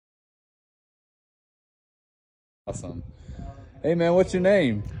Awesome. Hey man, what's your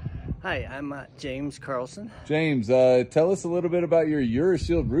name? Hi, I'm James Carlson. James, tell us a little bit about your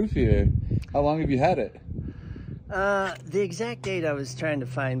Euroshield roof here. How long have you had it? The exact date I was trying to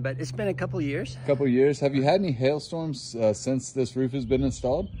find, but it's been a couple years. A couple years. Have you had any hailstorms since this roof has been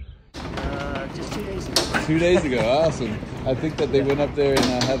installed? Just 2 days ago. 2 days ago. Awesome. I think that they went up there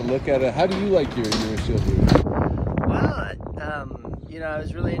and had a look at it. How do you like your Euroshield roof? Well, I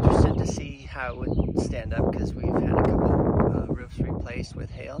was really interested to see how it would stand up because we've had a couple roofs replaced with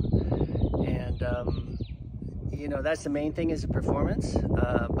hail, and that's the main thing is the performance.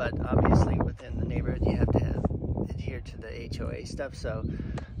 But obviously, within the neighborhood, you have to adhere to the HOA stuff. So,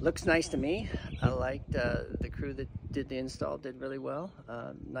 looks nice to me. I liked the crew that did the install did really well.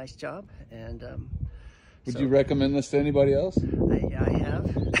 Nice job, and. Would you recommend this to anybody else? I have,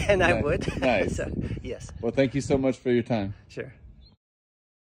 and Nice. I would. Nice. So, yes. Well, thank you so much for your time. Sure.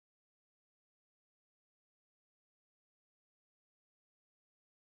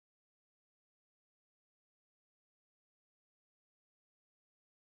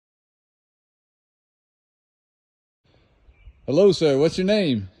 Hello, sir. What's your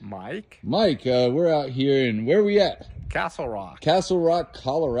name? Mike, Mike. We're out here in, where are we at? Castle Rock. Castle Rock,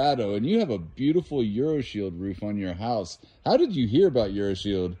 Colorado, and you have a beautiful Euroshield roof on your house. How did you hear about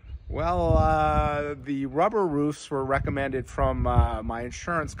Euroshield? Well, the rubber roofs were recommended from my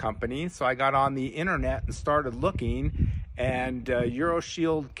insurance company, so I got on the internet and started looking, and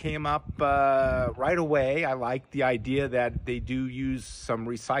Euroshield came up right away. I liked the idea that they do use some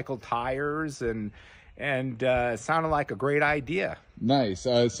recycled tires, and it sounded like a great idea. Nice.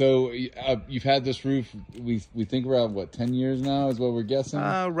 So you've had this roof, we think around, what, 10 years now is what we're guessing?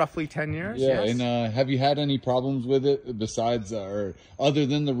 Roughly 10 years, yeah, yes. And have you had any problems with it besides, or other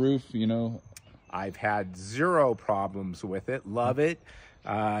than the roof, I've had zero problems with it. Love it.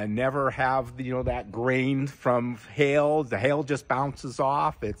 Never have that grain from hail. The hail just bounces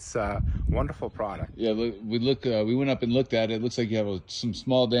off. It's a wonderful product. Yeah, we went up and looked at it. It looks like you have some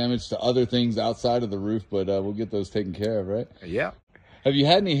small damage to other things outside of the roof, but we'll get those taken care of, right? Yeah. Have you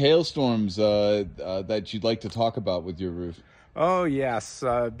had any hailstorms that you'd like to talk about with your roof? Oh yes,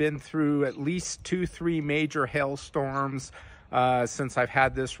 been through at least 2-3 major hailstorms since I've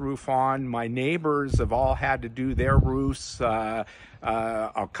had this roof on. My neighbors have all had to do their roofs a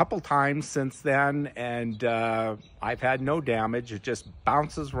couple times since then, and I've had no damage. It just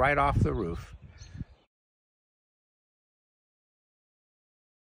bounces right off the roof.